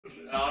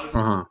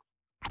Uh-huh.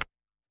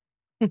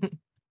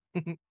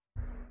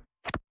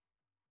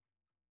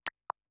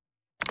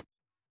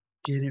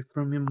 Get it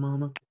from your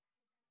mama.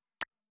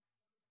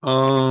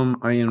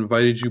 I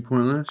invited you,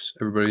 Pointless.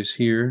 Everybody's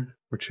here.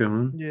 We're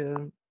chilling. Yeah.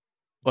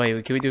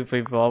 Wait, can we do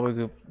free for all? We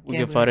Can't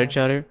can fight believe each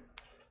that. other.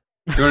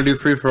 You want to do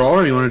free for all,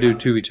 or you want to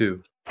do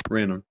 2v2,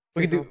 random?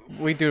 We can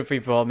do it free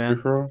for all, man.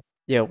 Free for all.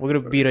 Yeah, we're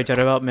gonna beat each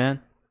other up, man.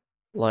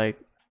 Like,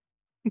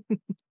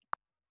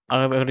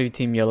 I'm gonna be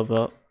Team Yellow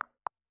Belt.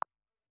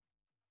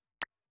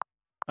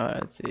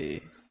 Let's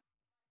see.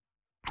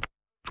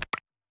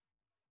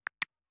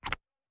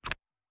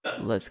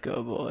 Let's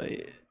go,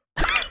 boy.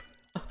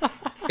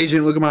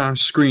 Agent, look at my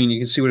screen. You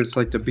can see what it's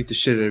like to beat the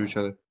shit out of each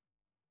other.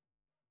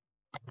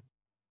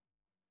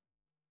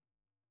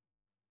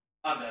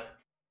 I'm dead.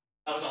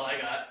 That was all I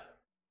got.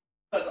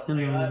 That's all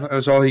I got. That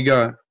was all he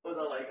got. That was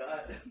all I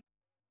got.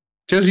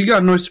 Tails, you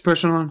got noise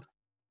suppression on?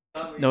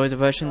 Noise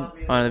suppression?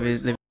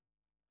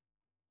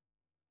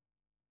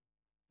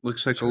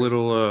 Looks like a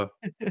little,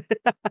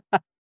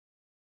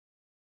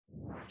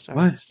 Sorry,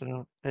 What? I don't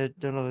know.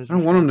 I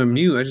don't want him to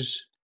mute. I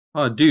just...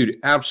 Oh, dude,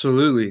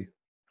 absolutely.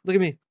 Look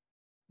at me.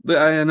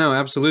 I know,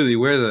 absolutely.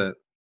 Wear that.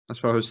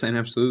 That's what I was saying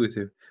absolutely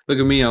to. Look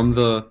at me, I'm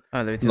the...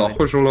 Let me The tell you.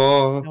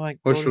 Hoshula. I'm like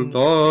Gordon,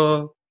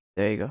 Hoshula.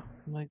 There you go.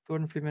 I'm like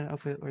Gordon Freeman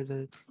outfit or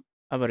the.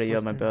 I better yell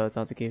What's my that? belt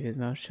not to keep his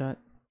mouth shut.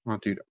 Oh,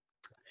 dude.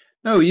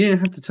 No, you didn't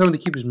have to tell him to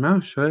keep his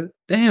mouth shut.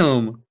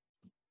 Damn.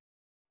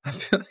 I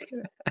feel like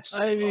an ass.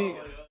 I mean,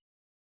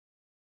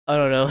 I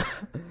don't know.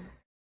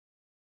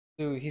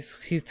 Dude,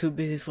 he's too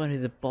busy swinging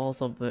his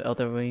balls on the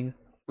other ring.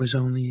 Was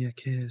only a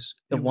kiss.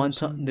 The It one was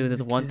time, only dude,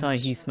 this a one time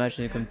kiss. he smashed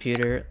the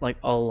computer like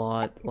a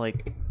lot.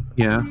 Like,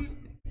 Yeah,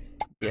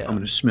 yeah. I'm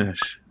gonna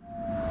smash.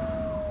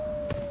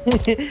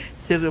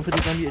 Taylor, put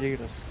the gun here. You're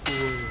gonna school.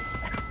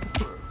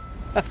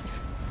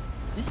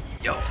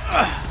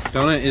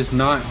 Donut is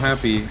not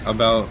happy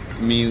about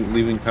me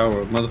leaving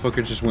Power.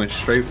 Motherfucker just went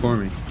straight for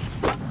me.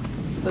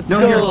 Let's No,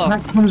 go. your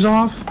back comes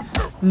off.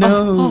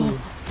 No.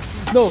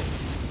 No.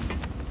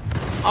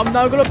 I'm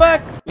not gonna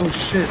back. Oh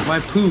shit, my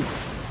poop.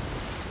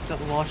 Got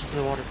launched into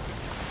the water.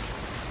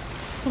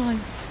 Fine.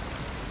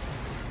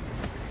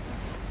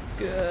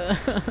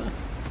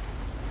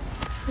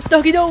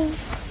 Doggy do.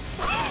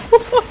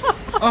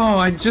 Oh,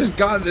 I just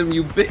got them,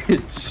 you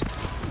bitch.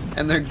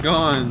 And they're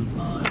gone.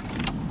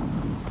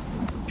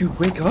 Dude,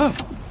 wake up.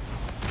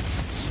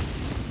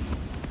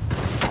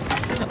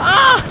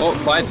 Ah! Oh,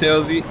 bye,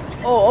 Tailsy.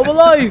 Oh, I'm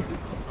alive.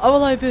 I'm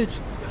alive, bitch.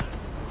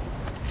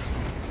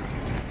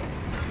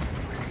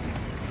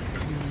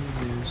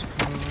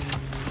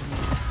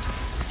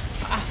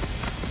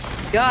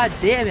 God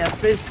damn it! I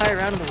spent this entire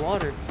round in the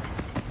water.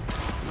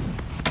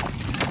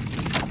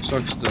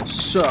 Sucks to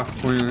suck,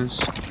 Pointless.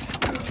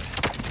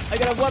 I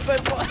got a weapon.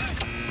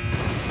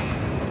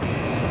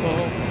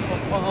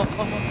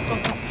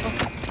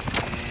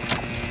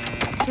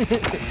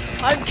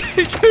 I'm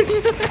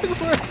shooting the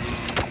backward.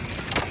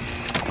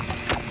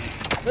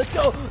 Let's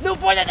go. No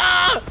point it.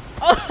 Ah!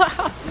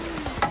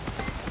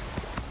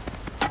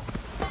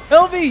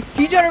 Help me!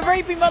 He tried to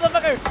rape me,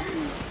 motherfucker!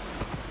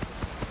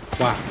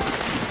 Wow.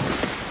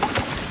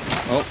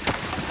 Oh.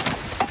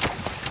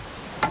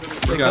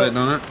 You got it,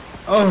 Donut.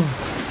 Oh.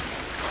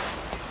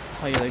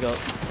 Oh, yeah, they go.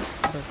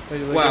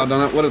 Wow,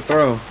 Donut, what a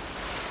throw. I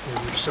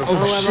Oh, don't know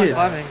why I'm not shit.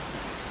 climbing.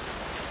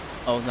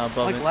 Oh, it's not I'm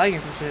bumming. like lagging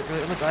from shit.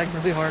 I'm like lagging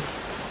really hard.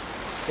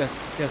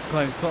 Yes,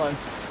 climb.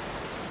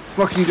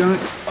 Fuck you, Donut.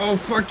 Oh,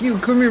 fuck you.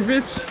 Come here,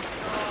 bitch.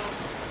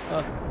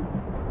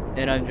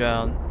 And I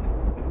drowned.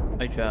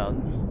 I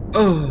drowned.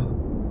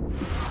 Oh.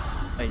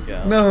 I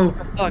drowned. No.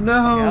 Fuck.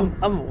 No. Okay,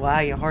 I'm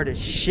lagging hard as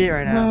shit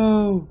right now.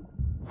 No.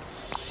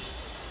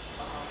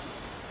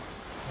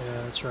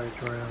 Yeah, that's right,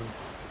 drown.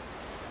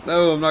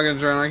 No, I'm not gonna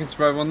drown. I can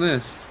survive on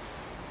this.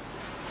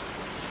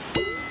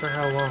 For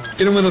how long?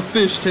 Get him with a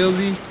fish,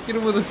 Tailsy. Get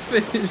him with a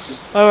fish.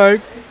 Alright.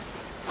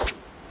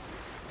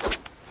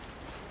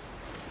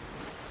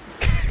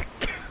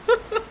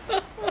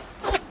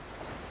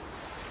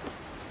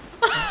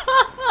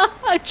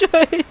 I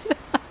tried.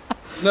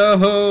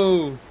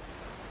 No.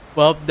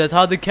 Well, that's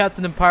how the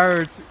captain of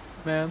pirates,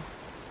 man.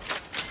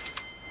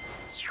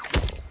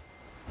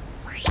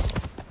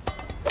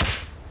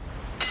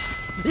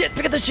 Yeah,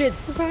 pick up the shit.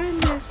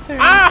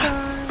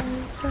 Ah!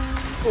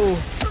 Oh.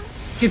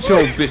 Get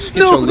your bitch. Get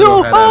No, your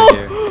little no! head out of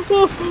here.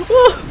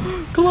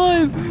 Oh!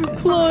 Climb!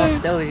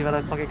 Climb! That was about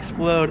to fucking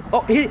explode.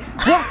 Oh, he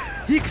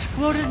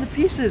exploded into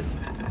pieces.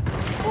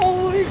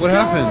 Oh my What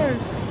God.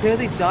 happened?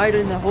 Taylor died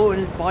in the hole and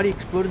his body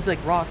exploded into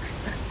like rocks.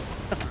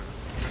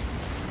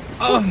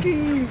 Oh.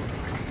 Fucking.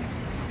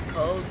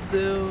 Oh,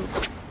 dude.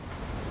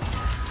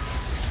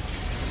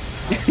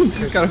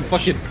 Just got a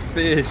fucking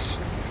fish.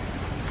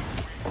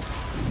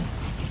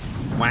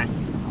 Whack.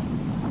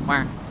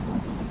 Wah.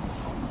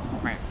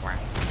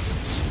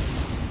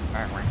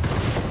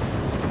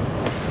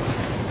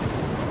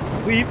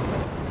 Weep.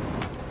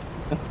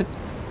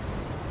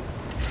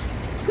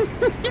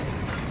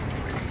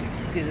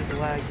 Dude, this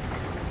lag.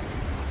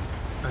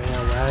 Oh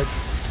yeah, lag.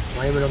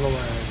 Blame it on the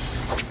lag.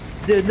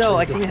 Dude, no,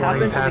 Like I think it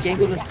flying happens and the past game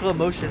me. goes in slow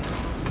motion.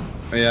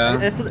 Yeah.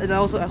 And I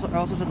also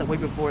said that way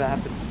before that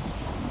happened.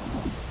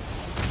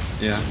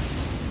 Yeah.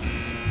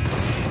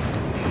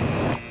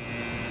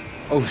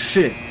 Oh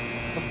shit!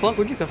 The fuck?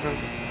 Where'd you come from?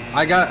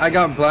 I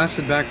got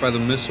blasted back by the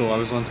missile. I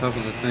was on top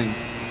of the thing.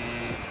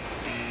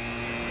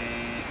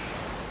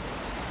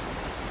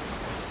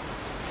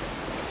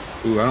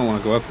 Ooh, I don't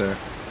want to go up there.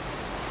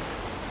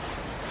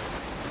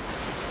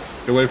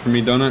 Get away from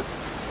me, donut.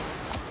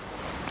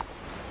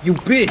 You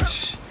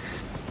bitch!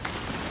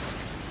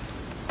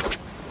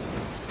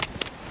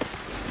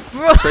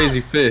 Crazy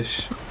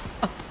fish.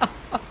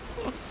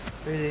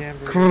 Crazy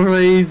hamburger.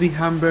 Crazy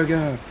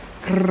hamburger.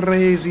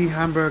 Crazy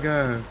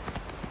hamburger.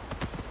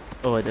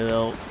 Oh, I don't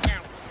know.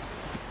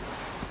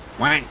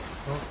 Wang.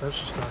 Oh, that's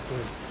just not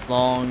good.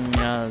 Long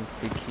as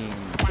the king.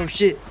 Oh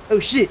shit! Oh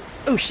shit!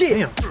 Oh shit!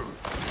 Damn.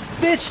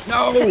 Bitch!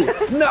 No!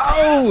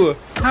 No!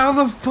 How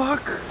the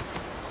fuck?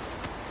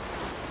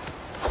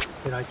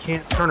 Dude, I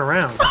can't turn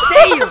around.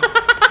 Damn!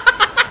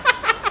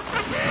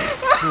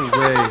 No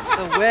way.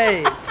 No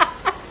way!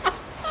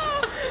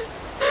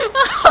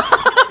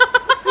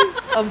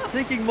 I'm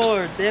sinking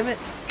more, damn it!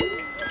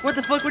 What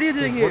the fuck? What are you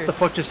doing Dude, here? what the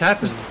fuck just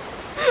happened?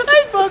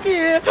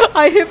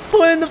 I hit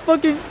point in the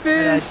fucking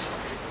fish.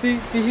 Did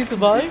he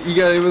survive? You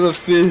got hit with a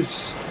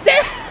fish.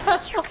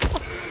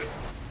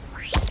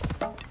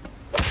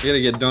 You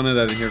gotta get donut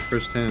out of here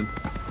firsthand.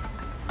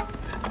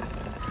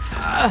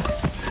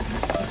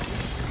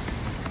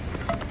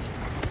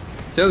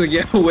 Tailsy,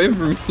 get away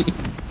from me.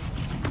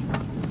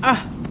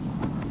 Ah.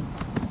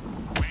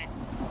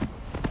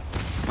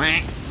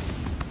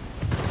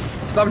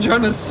 Stop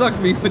trying to suck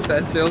me with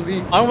that,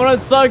 Tailsy. I wanna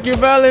suck your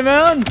belly,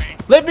 man.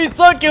 Let me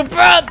suck your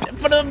breath.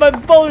 Put my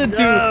bone into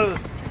you. No!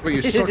 Wait,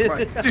 you suck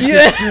my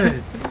Yeah.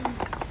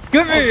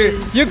 Come here.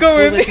 You go Pull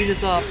with my me.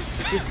 penis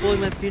off. You're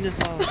pulling my penis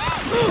off.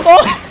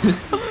 Oh.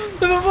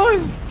 Let me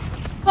move.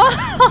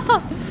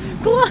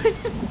 Climb.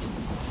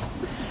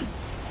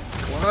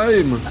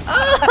 Climb.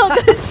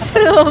 Oh, that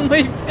shit on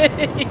my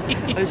face.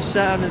 I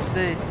shot on his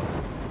face.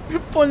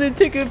 Funny,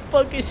 take a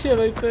fucking shit on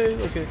my face.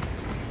 Okay.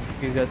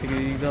 You got to get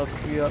it up.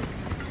 Get it up.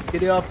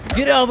 Get it up.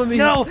 Get it off of me.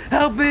 No!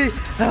 Help me!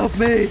 Help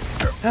me!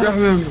 Grab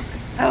him.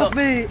 Help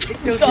me! It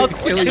killed Talk me!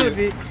 It with killed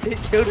me! It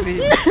killed me!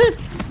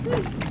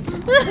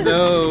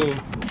 No.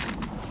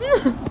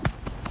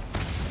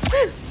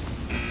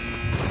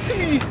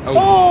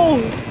 Oh!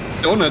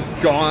 Donut's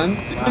gone.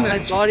 My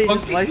Donut's body just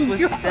fucking lifeless,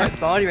 gone. dead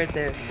body right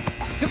there.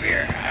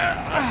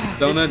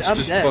 Donut's I'm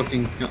just dead.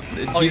 fucking.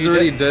 Oh, He's you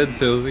already dead,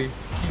 Tailsy.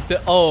 He's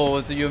dead. Oh,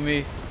 was it you and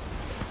me?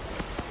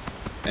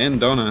 And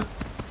Donut.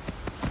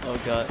 Oh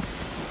god.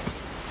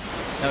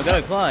 Now I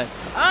gotta climb.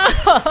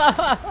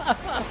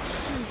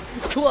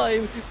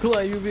 Climb,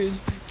 climb, you bitch.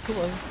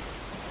 Climb.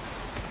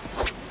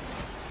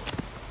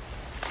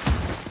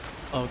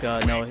 Oh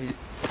god, no. He...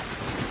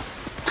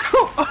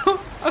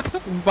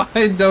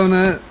 Bye,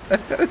 Donut.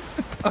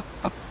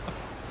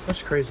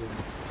 That's crazy. I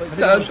think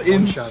That's it just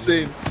one-shot me.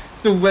 insane.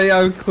 The way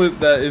I clipped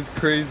that is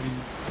crazy.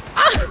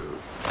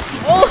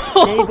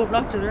 Yeah, you both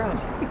knocked each other out.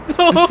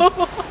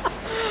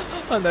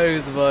 I know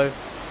you survive.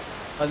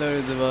 I know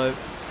you survive.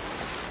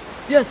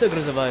 Yes, I'm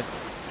gonna survive.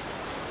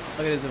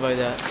 I'm gonna survive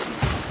that.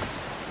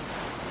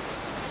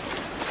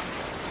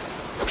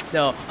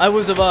 No, I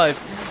will survive.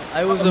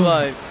 I will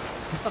survive.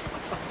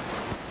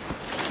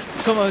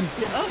 Come on.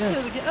 Get up, Yes.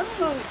 Taylor, get up!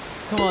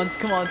 Come on,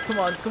 come on, come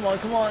on, come on,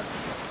 come on.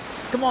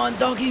 Come on,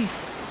 donkey.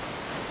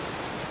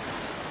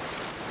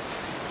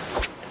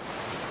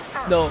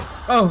 No.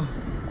 Oh,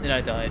 Then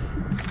I died.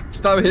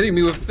 stop hitting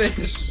me with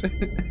fish.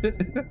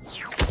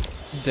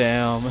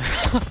 Damn.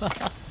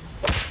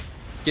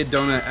 Get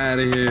Donut out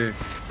of here.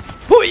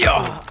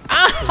 Booyah!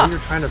 The way you're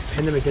trying to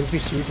pin them against me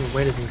so you can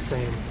win is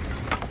insane.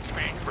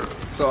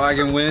 So I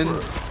can win.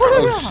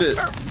 Oh shit.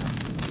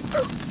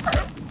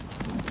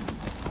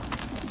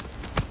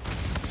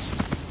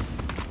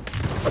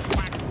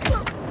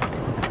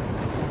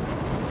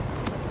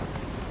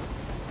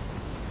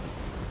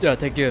 Yeah,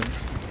 take you.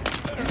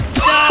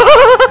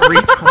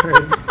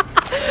 Retarded.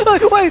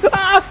 Wait!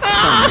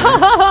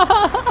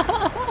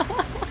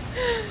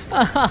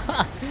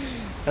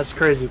 That's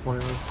crazy,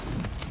 pointless.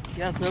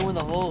 Yeah, throw in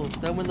the hole.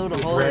 Throw in the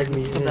hole. Drag and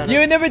me come in. down.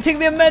 You never take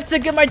the meds to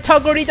get my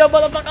tacorito,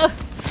 motherfucker!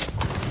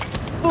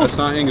 That's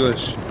not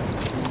English.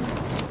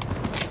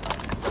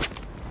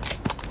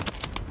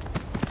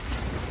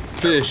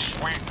 Fish.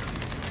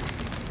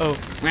 Oh.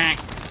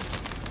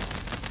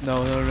 No,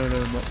 no, no, no,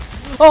 no.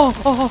 Oh,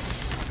 oh, oh.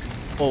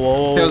 Whoa, whoa,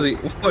 whoa. Tailsy,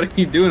 what are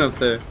you doing up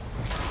there?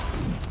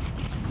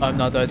 I'm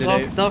not that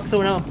today. Knock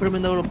someone out and put him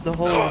in the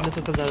hole and this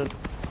one comes out of.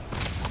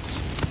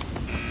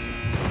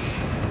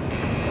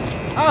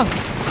 Ah!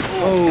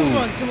 Oh. Come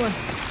on, come on.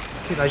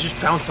 Dude, I just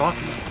bounce off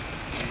you.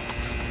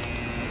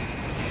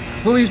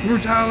 Police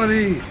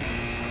brutality.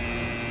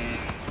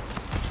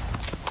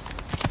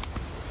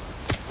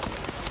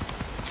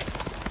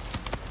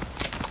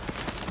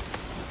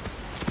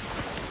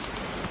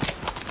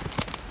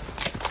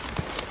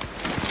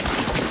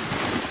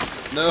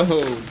 No,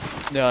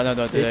 No.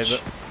 not today,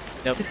 Bitch. but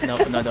Nope,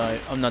 nope, I'm not dying.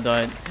 I'm not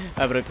dying.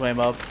 I better climb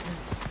up.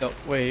 No,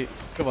 wait.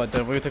 Come on,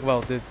 then we're gonna talk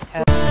about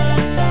this.